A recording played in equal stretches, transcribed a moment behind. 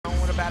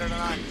battered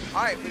on.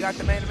 All right, we got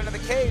the main event of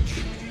the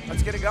cage.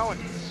 Let's get it going.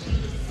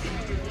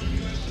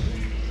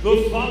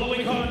 The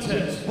following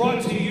contest,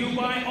 brought to you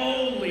by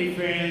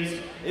OnlyFans,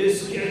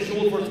 is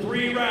scheduled for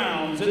 3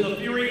 rounds in the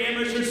Fury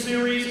Amateur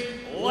Series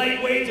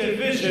lightweight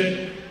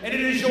division, and it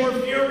is your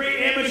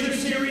Fury Amateur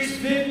Series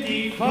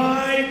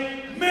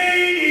 55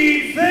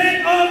 main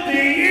event of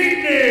the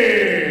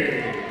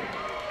evening.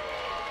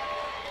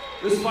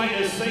 This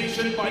fight is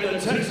sanctioned by the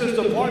Texas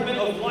Department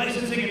of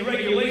Licensing and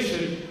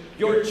Regulation.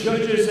 Your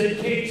judges at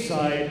cage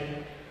side,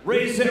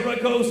 Ray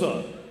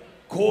Zaragoza,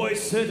 Coy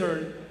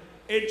Sittern,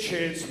 and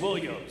Chance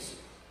Williams.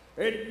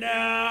 And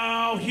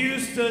now,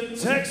 Houston,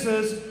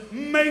 Texas,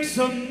 make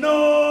some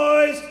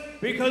noise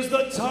because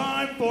the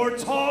time for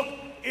talk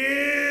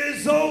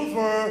is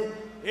over.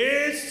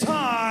 It's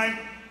time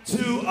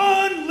to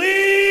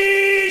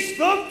unleash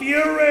the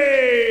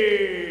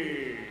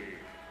Fury.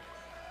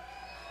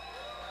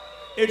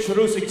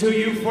 Introducing to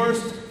you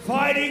first,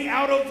 fighting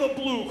out of the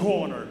blue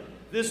corner.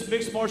 This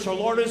mixed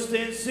martial artist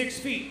stands 6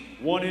 feet,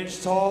 1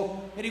 inch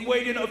tall, and he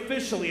weighed in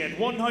officially at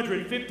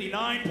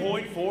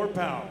 159.4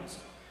 pounds.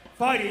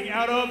 Fighting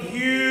out of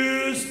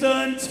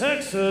Houston,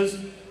 Texas,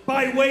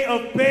 by way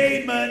of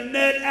Bay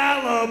Minette,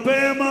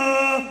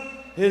 Alabama.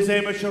 His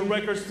amateur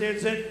record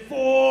stands at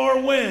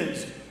 4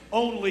 wins,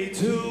 only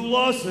 2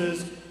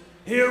 losses.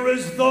 Here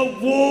is the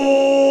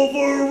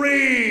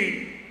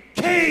Wolverine,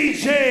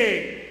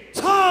 KJ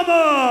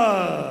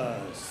Thomas.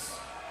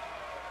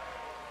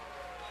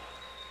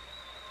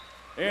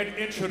 And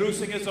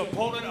introducing his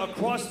opponent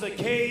across the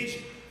cage,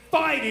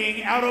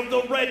 fighting out of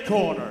the red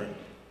corner.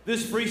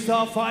 This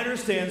freestyle fighter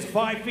stands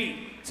 5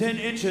 feet, 10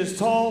 inches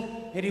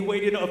tall, and he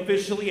weighed in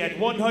officially at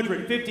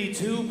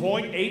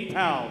 152.8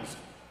 pounds.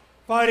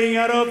 Fighting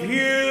out of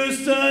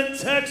Houston,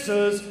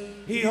 Texas,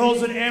 he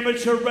holds an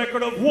amateur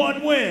record of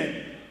 1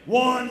 win,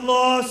 1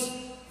 loss.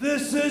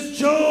 This is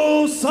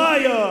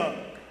Josiah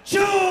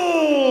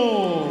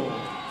Jones.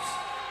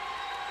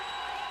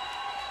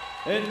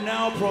 And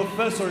now,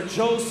 Professor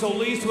Joe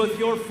Solis with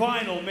your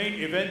final main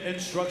event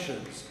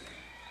instructions.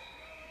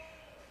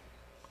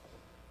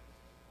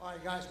 All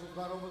right, guys, we've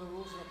gone over the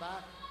rules in the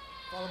back.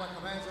 Follow my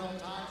commands at all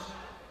times,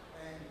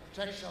 and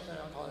protect yourself at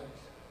all times.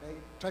 Okay?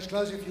 Touch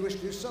gloves if you wish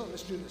to do so.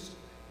 Let's do this.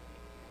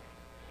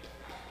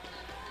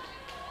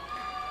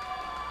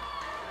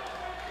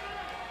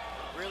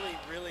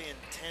 Really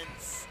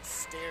intense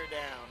stare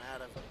down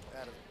out of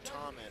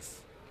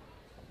Thomas.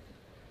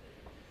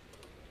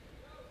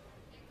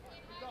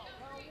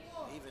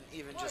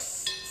 Even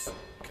just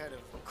kind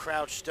of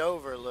crouched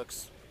over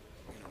looks,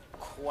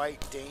 quite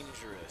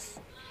dangerous.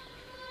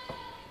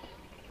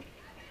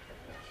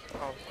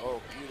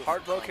 Oh, beautiful.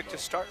 Hard low kick to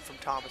start from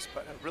Thomas,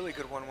 but a really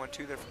good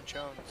 1-1-2 there from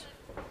Jones.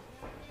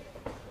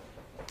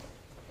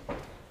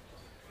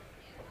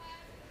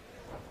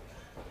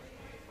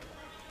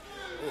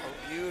 Oh,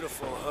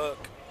 beautiful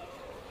hook.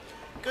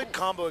 Good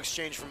combo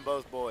exchange from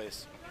both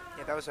boys.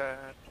 Yeah, that was a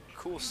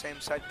cool same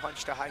side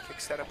punch to high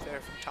kick setup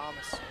there from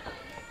Thomas.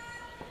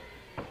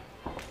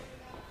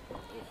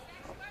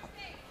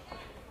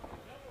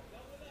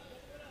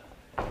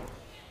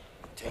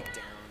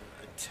 Takedown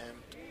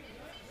attempt.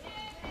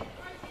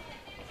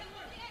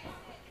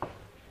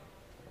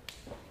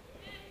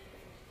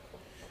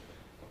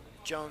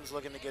 Jones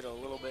looking to get a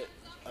little bit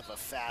of a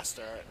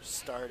faster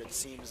start. It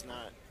seems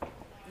not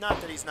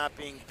that he's not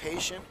being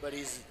patient, but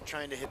he's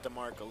trying to hit the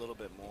mark a little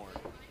bit more.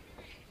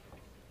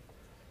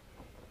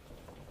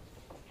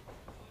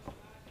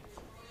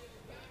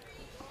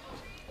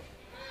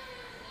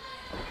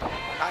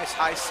 Nice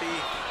high C.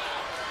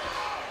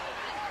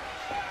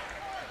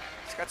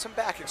 He's got some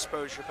back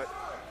exposure, but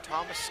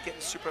Thomas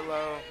getting super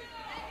low.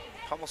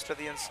 Pummels to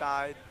the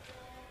inside.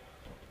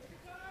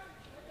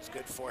 It's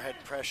good forehead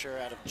pressure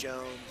out of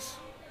Jones.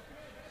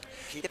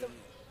 Keeping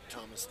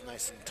Thomas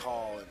nice and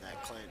tall in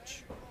that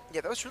clinch.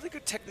 Yeah, that was really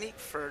good technique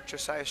for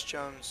Josiah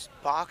Jones.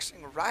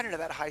 Boxing right into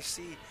that high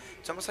C.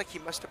 It's almost like he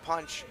missed a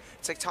punch.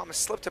 It's like Thomas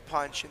slipped a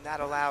punch, and that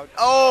allowed.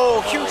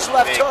 Oh, huge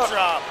left hook.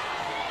 Drop.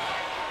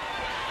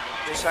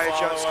 Josiah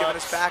Jones giving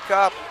us back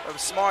up. That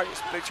was smart.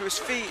 He's big to his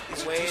feet.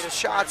 These are decent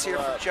shots here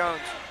from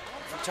Jones,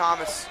 from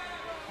Thomas.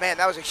 Man,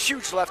 that was a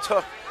huge left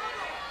hook.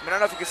 I mean, I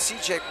don't know if you could see,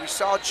 Jake, but we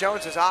saw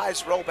Jones's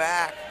eyes roll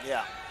back.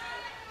 Yeah.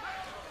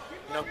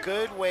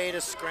 Good way to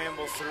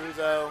scramble through,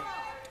 though.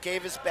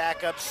 Gave his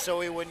back up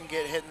so he wouldn't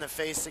get hit in the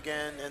face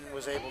again and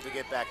was able to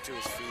get back to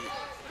his feet.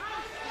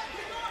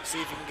 See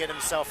if he can get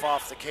himself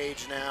off the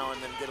cage now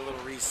and then get a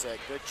little reset.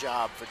 Good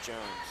job for Jones.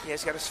 Yeah,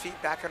 he's got his feet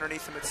back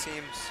underneath him, it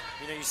seems.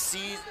 You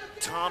see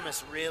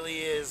Thomas really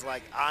is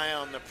like eye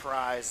on the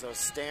prize, though,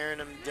 staring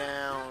him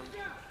down.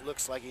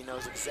 Looks like he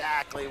knows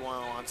exactly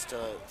what he wants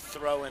to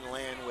throw and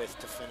land with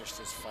to finish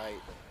this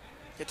fight.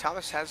 Yeah,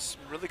 Thomas has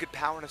really good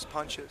power in his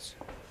punches.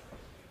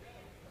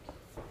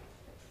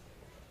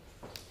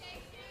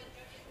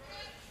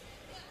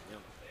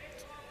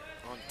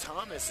 On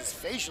Thomas, his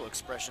facial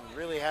expression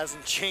really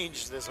hasn't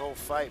changed this whole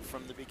fight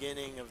from the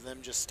beginning of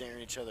them just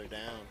staring each other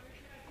down.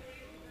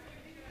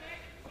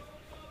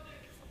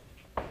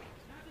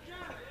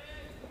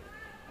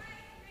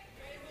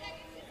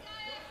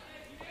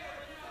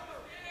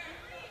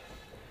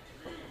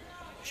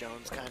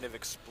 Jones kind of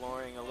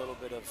exploring a little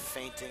bit of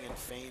feinting and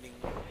feigning.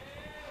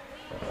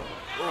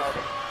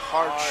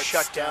 Hard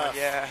shutdown, stuff.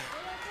 yeah.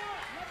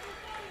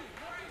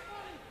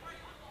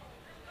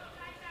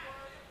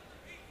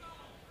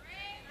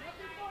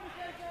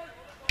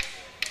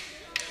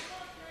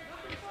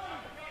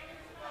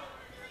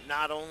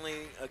 Not only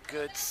a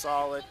good,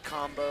 solid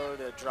combo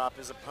to drop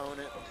his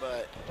opponent,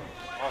 but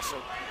also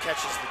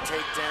catches the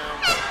takedown.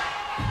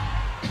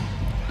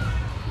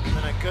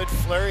 And a good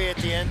flurry at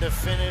the end to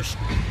finish.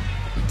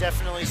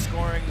 Definitely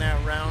scoring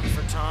that round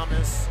for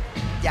Thomas.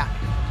 Yeah.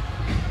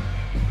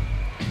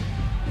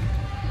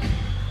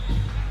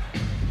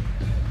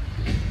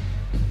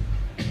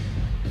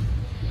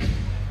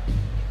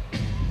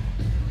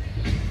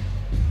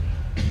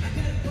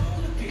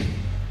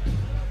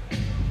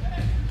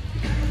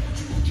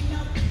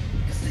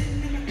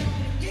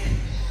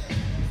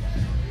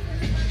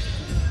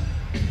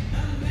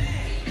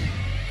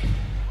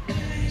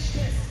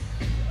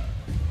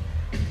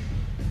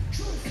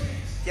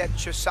 Yeah,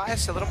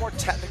 Josiah's a little more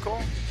technical,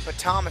 but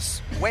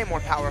Thomas way more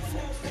powerful.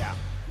 Yeah.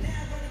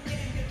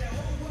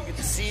 You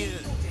can see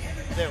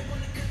that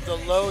the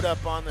load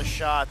up on the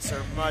shots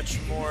are much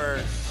more,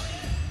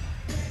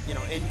 you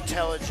know,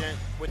 intelligent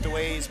with the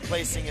way he's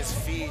placing his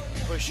feet,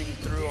 pushing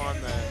through on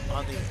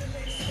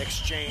the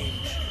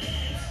exchange.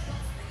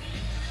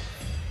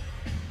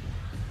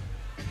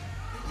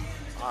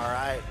 All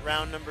right,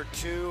 round number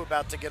 2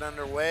 about to get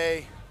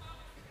underway.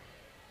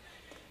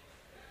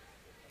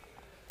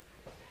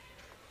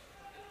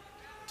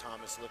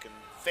 Thomas looking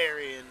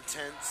very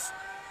intense.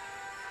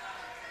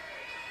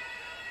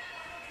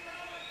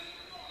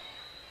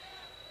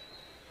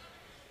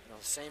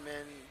 Same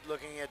end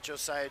looking at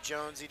Josiah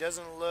Jones. He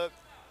doesn't look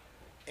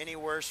any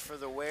worse for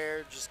the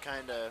wear, just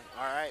kind of,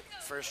 all right,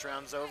 first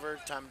round's over,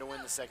 time to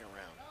win the second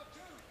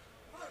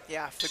round.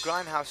 Yeah, if the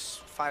grindhouse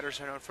fighters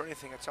are known for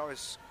anything, it's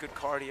always good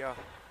cardio.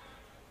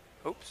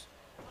 Oops,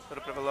 a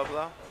little bit of a low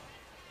blow.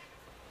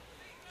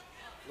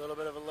 A little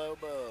bit of a low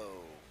blow.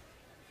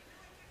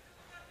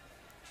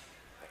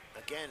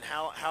 Again,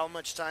 how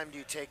much time do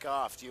you take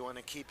off? Do you want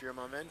to keep your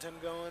momentum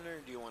going, or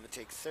do you want to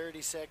take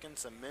 30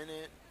 seconds, a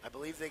minute? I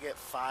believe they get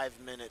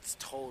 5 minutes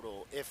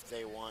total if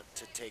they want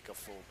to take a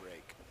full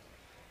break.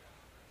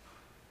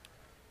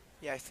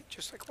 Yeah, I think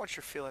just like once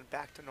you're feeling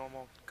back to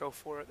normal, go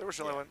for it. There was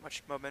really not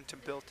much momentum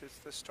built at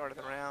the start of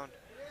the round.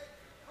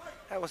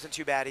 That wasn't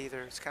too bad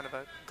either. It's kind of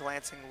a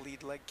glancing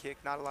lead leg kick,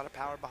 not a lot of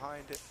power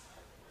behind it.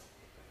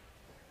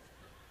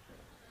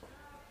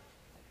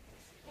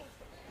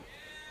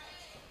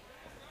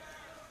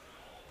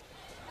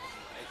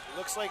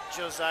 Looks like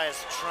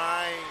Josiah's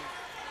trying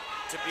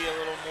to be a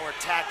little more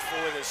tactful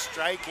with his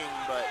striking,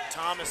 but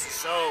Thomas is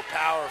so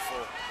powerful.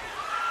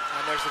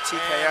 And there's the TKO,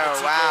 and the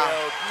TKO.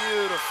 Wow.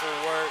 Beautiful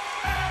work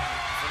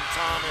from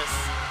Thomas.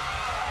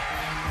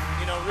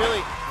 You know,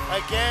 really,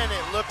 again,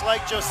 it looked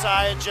like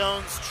Josiah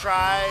Jones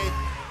tried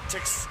to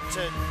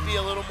be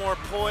a little more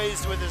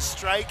poised with his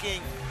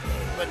striking,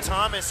 but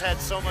Thomas had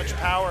so much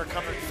power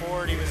coming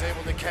forward, he was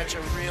able to catch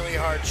a really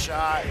hard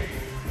shot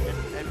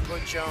and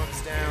put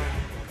Jones down.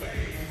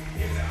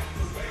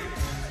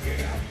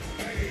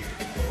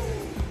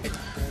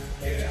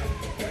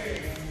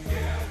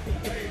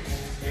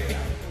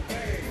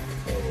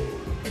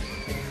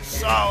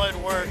 Solid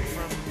work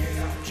from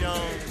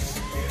Jones.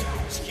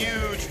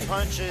 Huge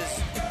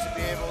punches to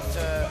be able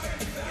to,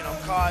 you know,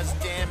 cause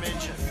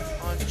damage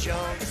on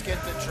Jones, get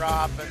the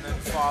drop, and then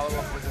follow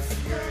up with a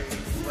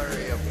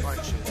flurry of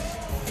punches.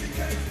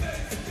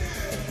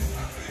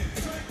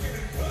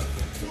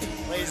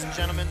 Ladies and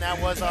gentlemen,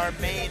 that was our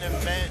main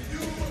event.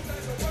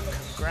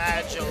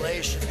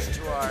 Congratulations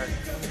to our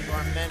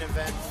main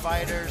event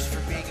fighters for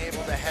being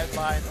able to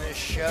headline this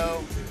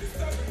show.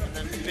 And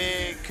then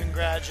big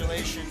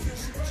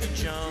congratulations to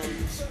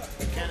Jones,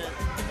 Kenneth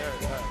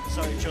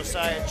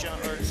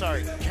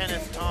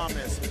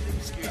Thomas,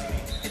 excuse me,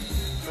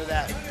 for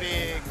that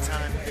big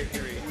time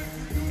victory.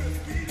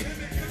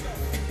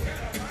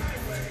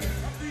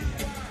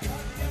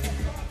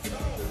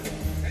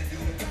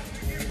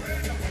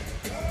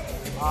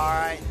 All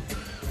right,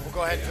 we'll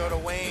go ahead and go to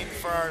Wayne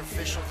for our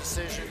official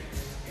decision.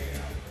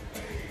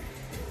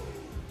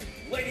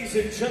 Ladies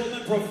and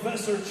gentlemen,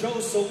 Professor Joe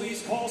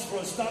Solis calls for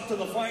a stop to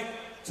the fight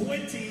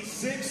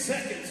 26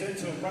 seconds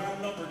into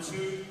round number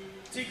 2,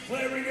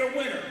 declaring your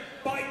winner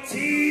by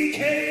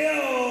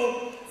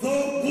TKO,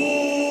 the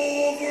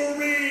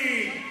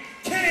Wolverine,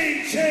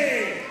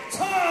 KJ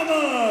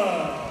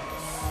Thomas.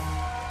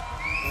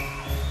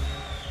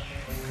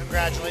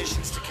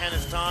 Congratulations to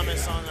Kenneth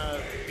Thomas on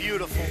a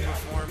beautiful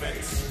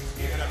performance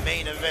and a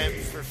main event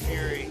for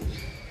Fury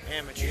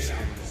Amateur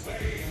Series.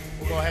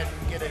 We'll go ahead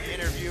and get an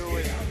interview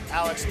with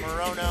Alex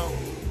Morono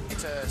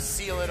to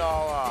seal it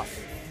all off.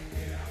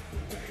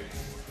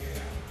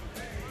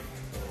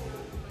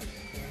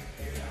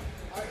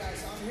 All right,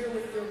 guys, I'm here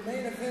with your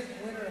main event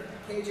winner,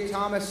 KJ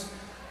Thomas.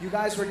 You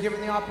guys were given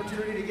the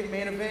opportunity to get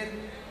main event.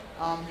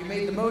 You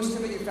made the most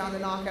of it. You found the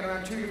knockout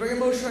around 2. You're very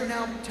emotional right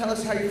now. Tell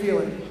us how you're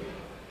feeling.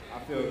 I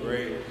feel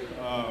great.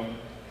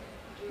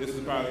 This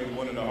is probably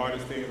one of the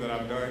hardest things that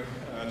I've done,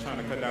 trying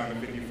to cut down to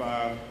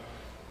 55.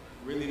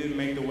 Really didn't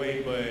make the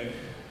weight, but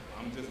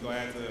I'm just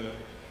glad to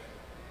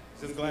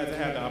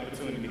have the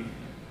opportunity,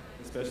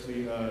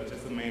 especially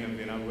just the main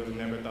event. I would have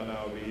never thought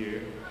I would be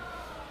here.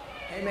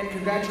 Hey man,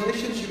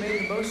 congratulations, you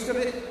made the most of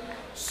it.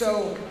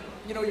 So,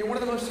 you know, you're one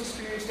of the most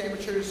experienced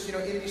amateurs, you know,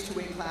 in these two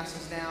weight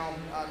classes now.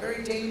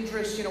 Very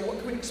dangerous, you know, what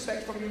can we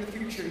expect from you in the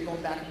future? You're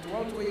going back into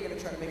welterweight, you're gonna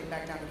try to make it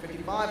back down to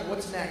 55.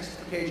 What's next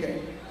for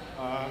KJ?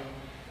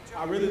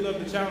 I really love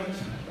the challenge.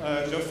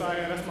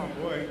 Josiah, that's my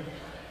boy.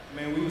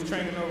 Man, we was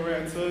training over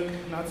at Took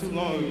not too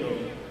long ago.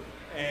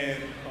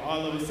 And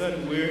all of a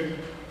sudden, we're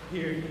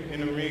here in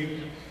the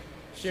ring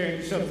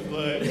sharing each other's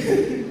blood.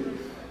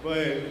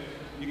 But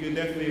you can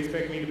definitely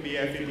expect me to be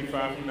at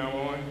 55 from now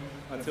on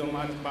until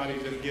my body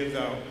just gives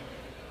out.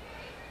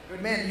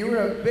 Good man, you were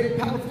a big,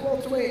 powerful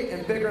welterweight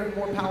and bigger and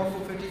more powerful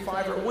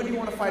 55er. When do you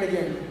want to fight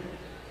again?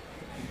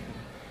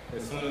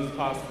 As soon as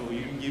possible.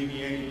 You can give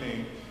me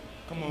anything.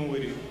 Come on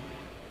with it.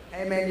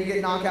 Hey man, you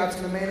get knockouts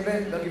in the main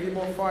event, they'll give you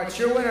more fights.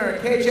 Your winner,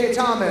 KJ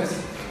Thomas.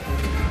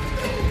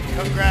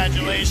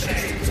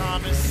 Congratulations to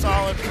Thomas,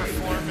 solid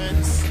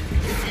performance.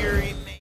 Fury